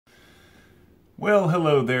Well,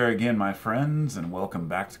 hello there again, my friends, and welcome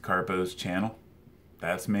back to Carpo's channel.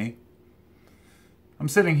 That's me. I'm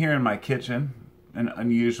sitting here in my kitchen, an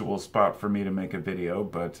unusual spot for me to make a video,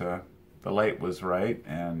 but the light was right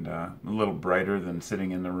and a little brighter than sitting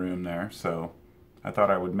in the room there, so I thought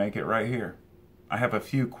I would make it right here. I have a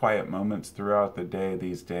few quiet moments throughout the day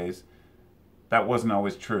these days. That wasn't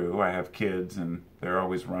always true. I have kids and they're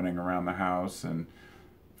always running around the house, and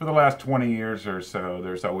for the last 20 years or so,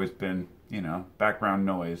 there's always been, background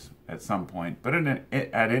noise at some point. But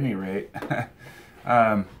at any rate,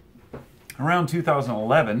 around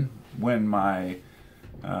 2011, when I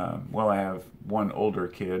have one older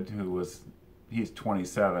kid he's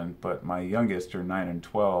 27, but my youngest are 9 and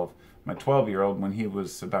 12. My 12-year-old, when he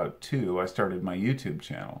was about 2, I started my YouTube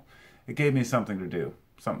channel. It gave me something to do,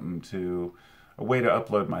 a way to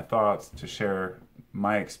upload my thoughts, to share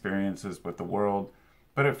my experiences with the world.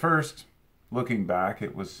 But at first, looking back,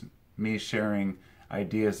 it was me sharing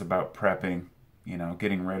ideas about prepping,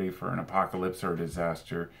 getting ready for an apocalypse or a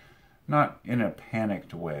disaster. Not in a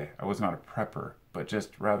panicked way. I was not a prepper, but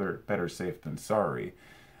just rather better safe than sorry.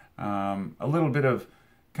 A little bit of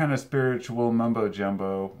kind of spiritual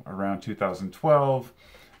mumbo-jumbo around 2012,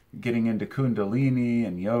 getting into Kundalini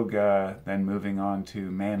and yoga, then moving on to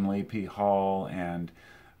Manly P. Hall and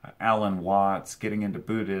Alan Watts, getting into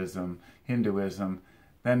Buddhism, Hinduism,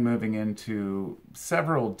 then moving into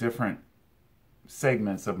several different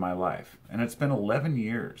segments of my life. And it's been 11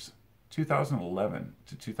 years, 2011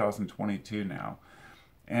 to 2022 now.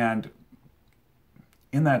 And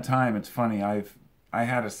in that time, it's funny, I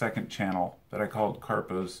had a second channel that I called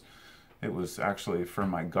Carpo's. It was actually for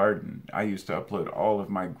my garden. I used to upload all of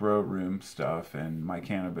my grow room stuff and my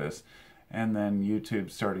cannabis. And then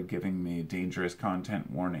YouTube started giving me dangerous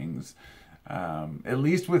content warnings. At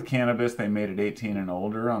least with cannabis, they made it 18 and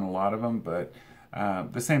older on a lot of them, but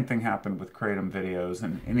the same thing happened with Kratom videos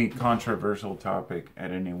and any controversial topic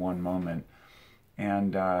at any one moment.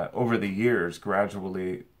 And over the years,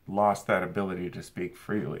 gradually lost that ability to speak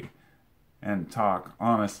freely and talk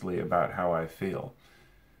honestly about how I feel.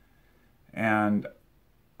 And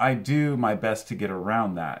I do my best to get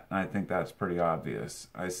around that, and I think that's pretty obvious.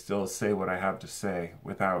 I still say what I have to say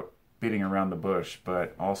without beating around the bush,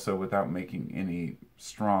 but also without making any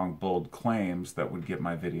strong, bold claims that would get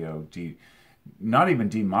my video not even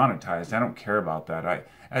demonetized. I don't care about that.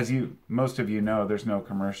 Most of you know, there's no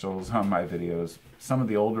commercials on my videos. Some of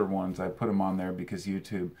the older ones, I put them on there because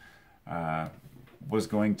YouTube was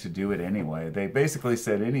going to do it anyway. They basically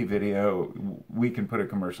said, any video, we can put a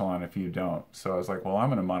commercial on if you don't. So I was like, well, I'm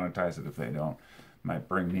going to monetize it if they don't. Might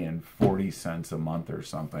bring me in 40 cents a month or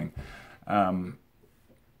something.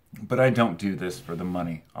 But I don't do this for the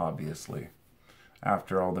money, obviously.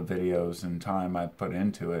 After all the videos and time I put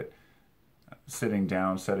into it, sitting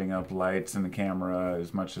down, setting up lights and the camera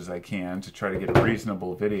as much as I can to try to get a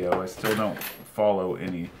reasonable video, I still don't follow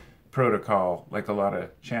any protocol like a lot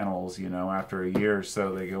of channels. After a year or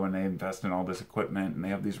so, they go and they invest in all this equipment and they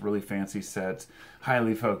have these really fancy sets,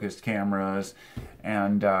 highly focused cameras,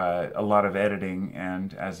 and a lot of editing.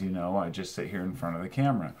 And as you know, I just sit here in front of the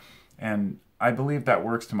camera. And I believe that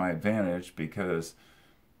works to my advantage because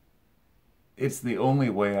it's the only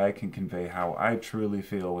way I can convey how I truly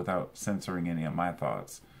feel without censoring any of my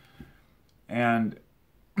thoughts. And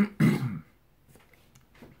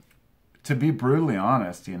to be brutally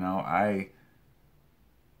honest, I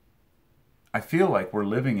feel like we're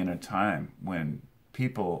living in a time when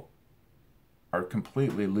people are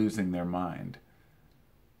completely losing their mind,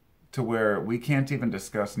 to where we can't even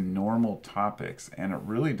discuss normal topics, and it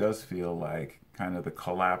really does feel like kind of the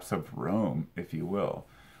collapse of Rome, if you will.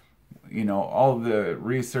 All the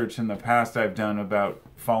research in the past I've done about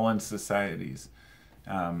fallen societies.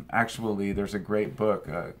 Actually, there's a great book,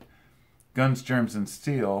 Guns, Germs, and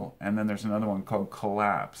Steel, and then there's another one called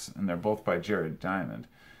Collapse, and they're both by Jared Diamond.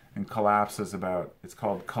 And Collapse it's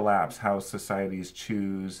called Collapse, How Societies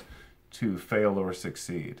Choose to Fail or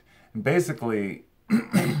Succeed. And basically,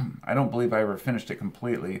 I don't believe I ever finished it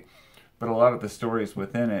completely, but a lot of the stories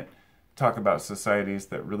within it talk about societies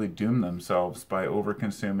that really doom themselves by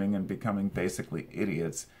over-consuming and becoming basically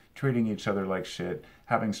idiots, treating each other like shit,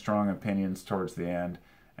 having strong opinions towards the end,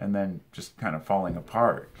 and then just kind of falling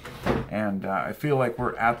apart. And I feel like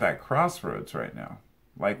we're at that crossroads right now.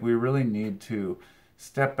 Like, we really need to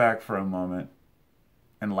step back for a moment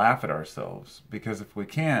and laugh at ourselves, because if we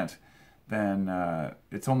can't, then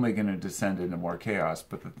it's only going to descend into more chaos.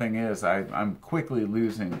 But the thing is, I'm quickly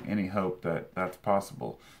losing any hope that that's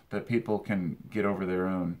possible, that people can get over their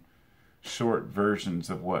own short versions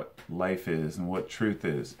of what life is and what truth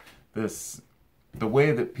is. The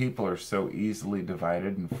way that people are so easily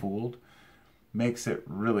divided and fooled, makes it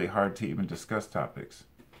really hard to even discuss topics.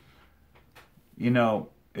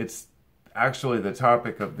 It's actually the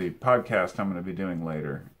topic of the podcast I'm going to be doing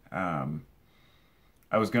later.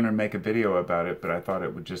 I was going to make a video about it, but I thought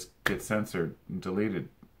it would just get censored and deleted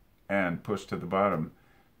and pushed to the bottom,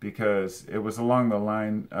 because it was along the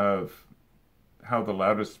line of how the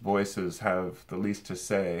loudest voices have the least to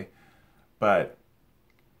say. But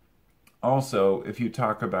also, if you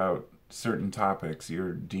talk about certain topics,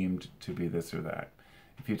 you're deemed to be this or that.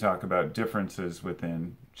 If you talk about differences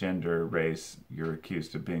within gender, race, you're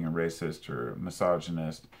accused of being a racist or a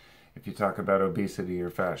misogynist. If you talk about obesity or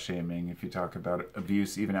fat shaming, if you talk about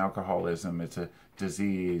abuse, even alcoholism, it's a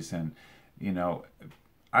disease. And,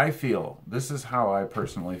 I feel, this is how I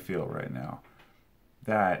personally feel right now,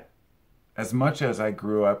 that as much as I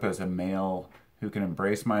grew up as a male who can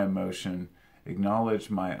embrace my emotion, acknowledge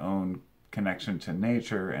my own connection to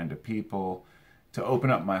nature and to people, to open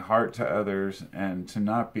up my heart to others, and to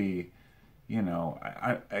not be,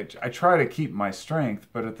 I try to keep my strength,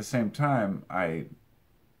 but at the same time, I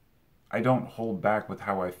don't hold back with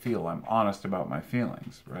how I feel. I'm honest about my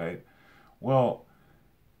feelings, right? Well,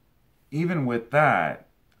 even with that,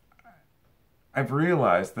 I've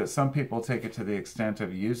realized that some people take it to the extent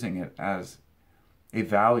of using it as a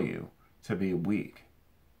value to be weak.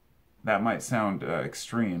 That might sound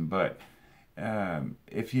extreme, but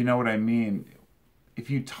if you know what I mean, if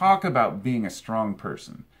you talk about being a strong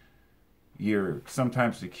person, you're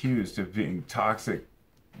sometimes accused of being toxic,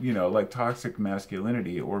 like toxic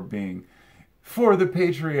masculinity, or being for the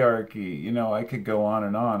patriarchy. I could go on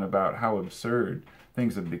and on about how absurd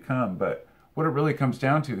things have become, but what it really comes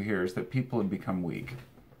down to here is that people have become weak.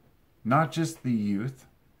 Not just the youth,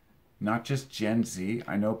 not just Gen Z.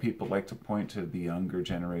 I know people like to point to the younger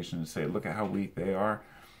generation and say, look at how weak they are.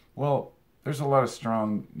 Well, there's a lot of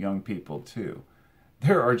strong young people too.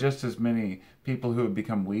 There are just as many people who have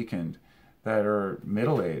become weakened that are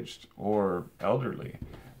middle-aged or elderly,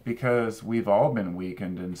 because we've all been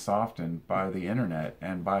weakened and softened by the internet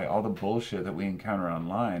and by all the bullshit that we encounter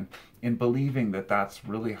online, in believing that that's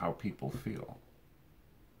really how people feel.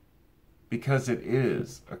 Because it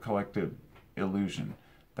is a collective illusion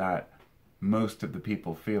that most of the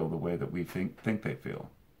people feel the way that we think they feel.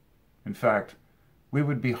 In fact, we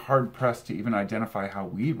would be hard-pressed to even identify how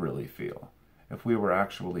we really feel if we were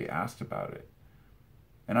actually asked about it.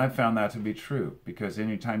 And I've found that to be true, because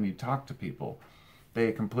anytime you talk to people,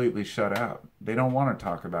 they completely shut out. They don't want to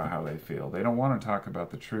talk about how they feel. They don't want to talk about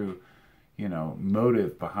the true,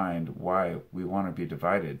 motive behind why we want to be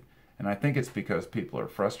divided. And I think it's because people are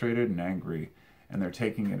frustrated and angry, and they're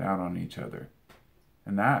taking it out on each other.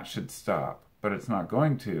 And that should stop, but it's not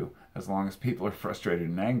going to as long as people are frustrated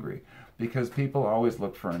and angry, because people always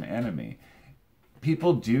look for an enemy.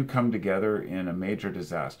 People do come together in a major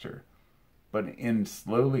disaster, but in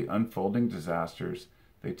slowly unfolding disasters,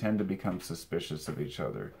 they tend to become suspicious of each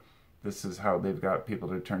other. This is how they've got people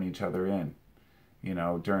to turn each other in.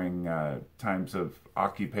 During times of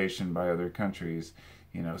occupation by other countries,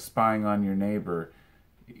 spying on your neighbor.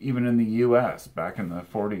 Even in the U.S., back in the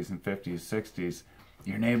 40s and 50s, 60s,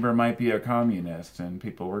 your neighbor might be a communist, and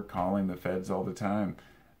people were calling the feds all the time,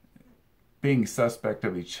 being suspect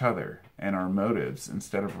of each other and our motives,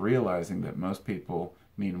 instead of realizing that most people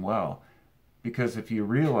mean well. Because if you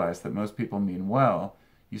realize that most people mean well,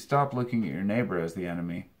 you stop looking at your neighbor as the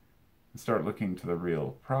enemy and start looking to the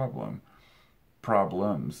real problems.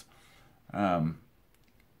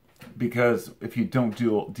 Because if you don't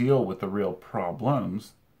deal with the real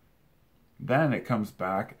problems, then it comes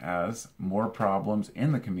back as more problems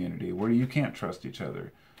in the community where you can't trust each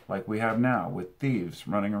other, like we have now with thieves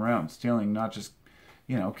running around stealing not just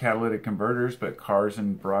catalytic converters, but cars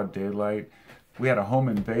in broad daylight. We had a home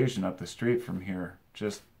invasion up the street from here,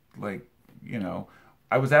 just like,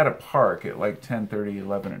 I was at a park at like 10:30,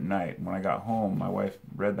 11 at night. When I got home, my wife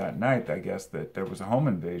read that night, I guess, that there was a home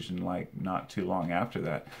invasion like not too long after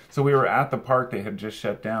that. So we were at the park they had just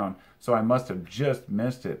shut down, so I must have just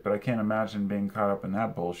missed it, but I can't imagine being caught up in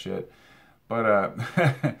that bullshit. But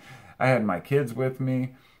I had my kids with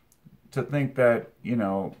me. To think that,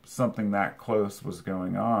 something that close was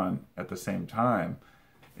going on at the same time,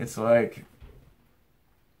 it's like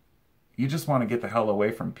you just want to get the hell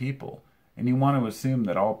away from people. And you want to assume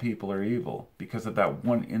that all people are evil because of that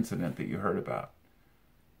one incident that you heard about.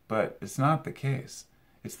 But it's not the case.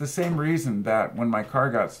 It's the same reason that when my car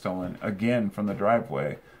got stolen, again from the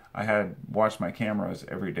driveway, I had watched my cameras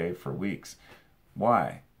every day for weeks.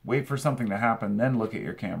 Why? Wait for something to happen, then look at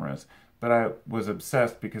your cameras. But I was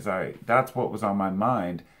obsessed because that's what was on my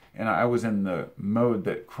mind. And I was in the mode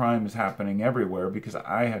that crime is happening everywhere because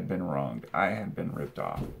I had been wronged. I had been ripped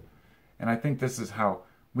off. And I think this is how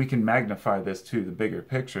we can magnify this to the bigger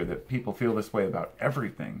picture, that people feel this way about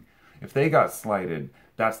everything. If they got slighted,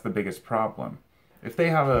 that's the biggest problem. If they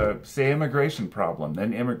have a, say, immigration problem,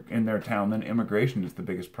 then in their town, then immigration is the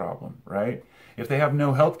biggest problem, right? If they have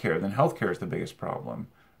no health care, then health care is the biggest problem,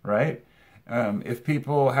 right? If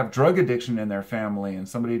people have drug addiction in their family and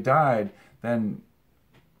somebody died, then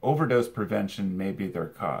overdose prevention may be their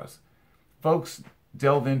cause. Folks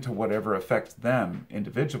delve into whatever affects them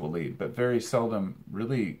individually, but very seldom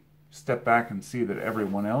really step back and see that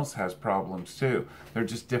everyone else has problems too. They're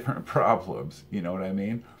just different problems, you know what I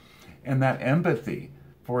mean? And that empathy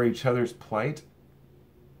for each other's plight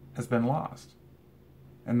has been lost.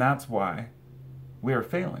 And that's why we are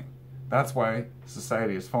failing. That's why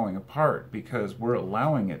society is falling apart, because we're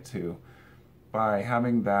allowing it to by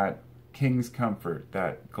having that king's comfort,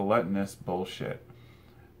 that gluttonous bullshit,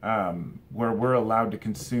 where we're allowed to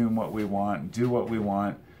consume what we want, do what we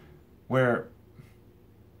want, where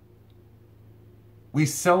we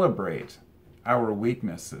celebrate our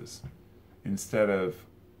weaknesses instead of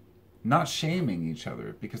not shaming each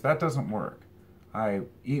other, because that doesn't work. I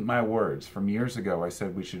eat my words. From years ago, I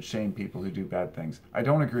said we should shame people who do bad things. I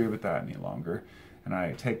don't agree with that any longer, and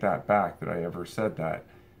I take that back that I ever said that.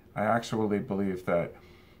 I actually believe that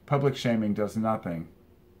public shaming does nothing.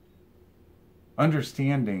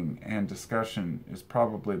 Understanding and discussion is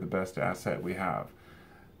probably the best asset we have.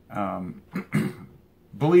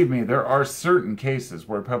 Believe me, there are certain cases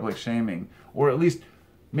where public shaming, or at least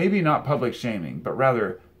maybe not public shaming, but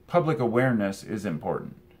rather public awareness is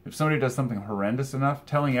important. If somebody does something horrendous enough,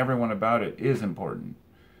 telling everyone about it is important.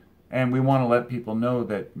 And we want to let people know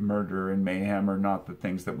that murder and mayhem are not the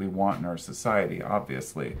things that we want in our society,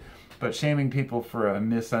 obviously. But shaming people for a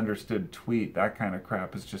misunderstood tweet, that kind of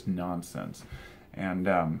crap, is just nonsense.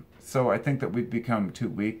 And so I think that we've become too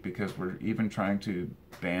weak because we're even trying to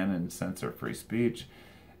ban and censor free speech.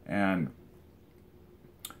 And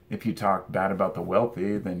if you talk bad about the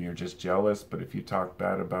wealthy, then you're just jealous. But if you talk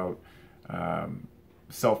bad about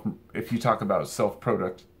if you talk about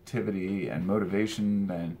self-productivity and motivation,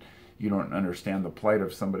 then you don't understand the plight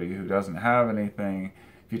of somebody who doesn't have anything.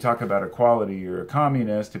 If you talk about equality, you're a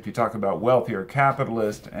communist. If you talk about wealth, you're a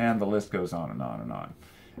capitalist, and the list goes on and on and on.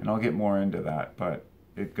 And I'll get more into that, but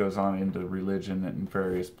it goes on into religion and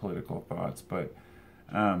various political thoughts. But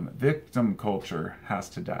victim culture has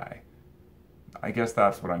to die. I guess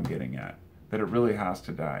that's what I'm getting at, that it really has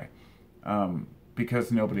to die,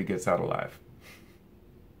 because nobody gets out alive.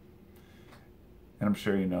 And I'm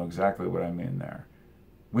sure you know exactly what I mean there.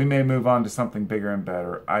 We may move on to something bigger and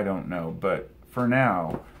better, I don't know, but for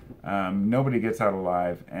now, nobody gets out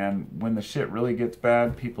alive, and when the shit really gets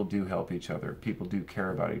bad, people do help each other. People do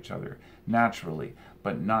care about each other, naturally,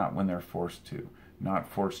 but not when they're forced to, not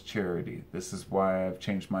forced charity. This is why I've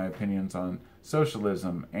changed my opinions on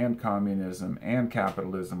socialism and communism and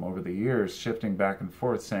capitalism over the years, shifting back and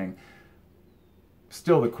forth, saying,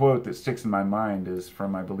 still the quote that sticks in my mind is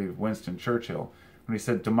from, I believe, Winston Churchill, when he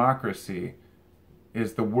said, democracy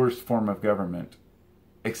is the worst form of government,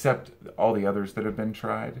 except all the others that have been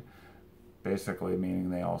tried, basically meaning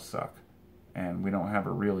they all suck. And we don't have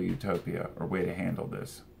a real utopia or way to handle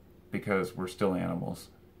this, because we're still animals.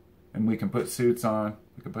 And we can put suits on,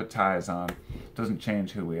 we can put ties on, it doesn't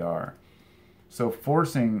change who we are. So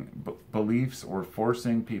forcing beliefs or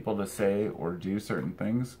forcing people to say or do certain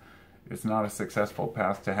things is not a successful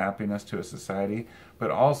path to happiness to a society,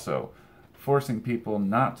 but also forcing people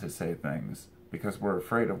not to say things because we're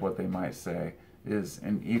afraid of what they might say is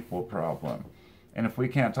an equal problem. And if we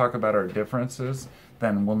can't talk about our differences,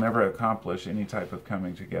 then we'll never accomplish any type of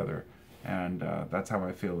coming together. And that's how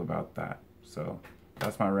I feel about that. So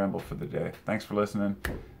that's my ramble for the day. Thanks for listening.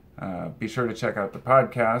 Be sure to check out the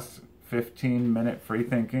podcast, 15-minute free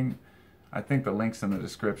thinking. I think the link's in the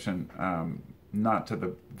description, not to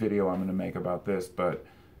the video I'm going to make about this, but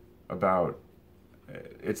about,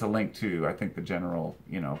 it's a link to, I think, the general,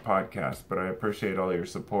 podcast. But I appreciate all your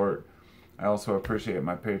support. I also appreciate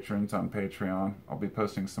my patrons on Patreon. I'll be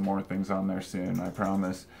posting some more things on there soon, I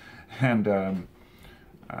promise. And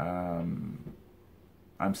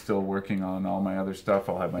I'm still working on all my other stuff.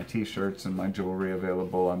 I'll have my t-shirts and my jewelry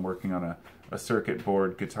available. I'm working on a circuit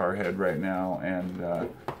board guitar head right now, and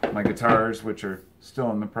my guitars, which are still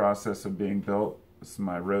in the process of being built. This is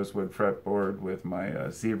my rosewood fretboard with my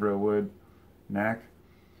zebra wood neck.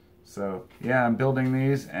 So yeah, I'm building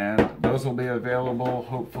these, and those will be available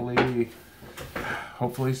hopefully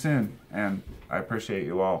soon. And I appreciate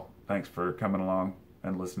you all. Thanks for coming along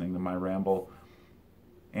and listening to my ramble.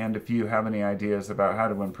 And if you have any ideas about how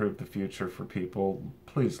to improve the future for people,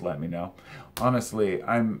 please let me know. Honestly,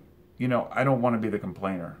 I'm I don't want to be the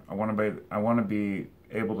complainer. I want to be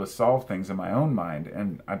able to solve things in my own mind,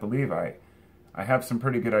 and I believe I have some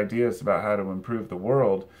pretty good ideas about how to improve the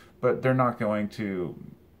world, but they're not going to,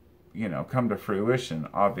 come to fruition,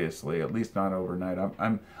 obviously, at least not overnight.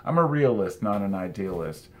 I'm a realist, not an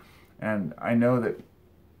idealist. And I know that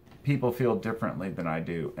people feel differently than I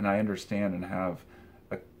do, and I understand and have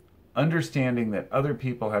a understanding that other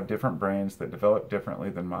people have different brains that develop differently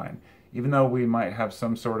than mine. Even though we might have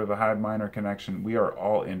some sort of a hive mind or connection, we are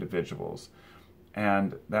all individuals.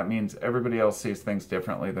 And that means everybody else sees things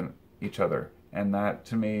differently than each other. And that,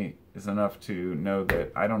 to me, is enough to know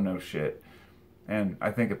that I don't know shit. And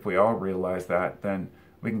I think if we all realize that, then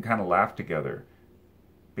we can kind of laugh together.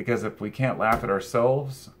 Because if we can't laugh at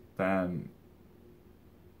ourselves, then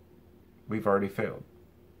we've already failed.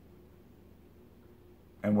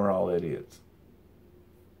 And we're all idiots.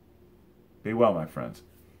 Be well, my friends.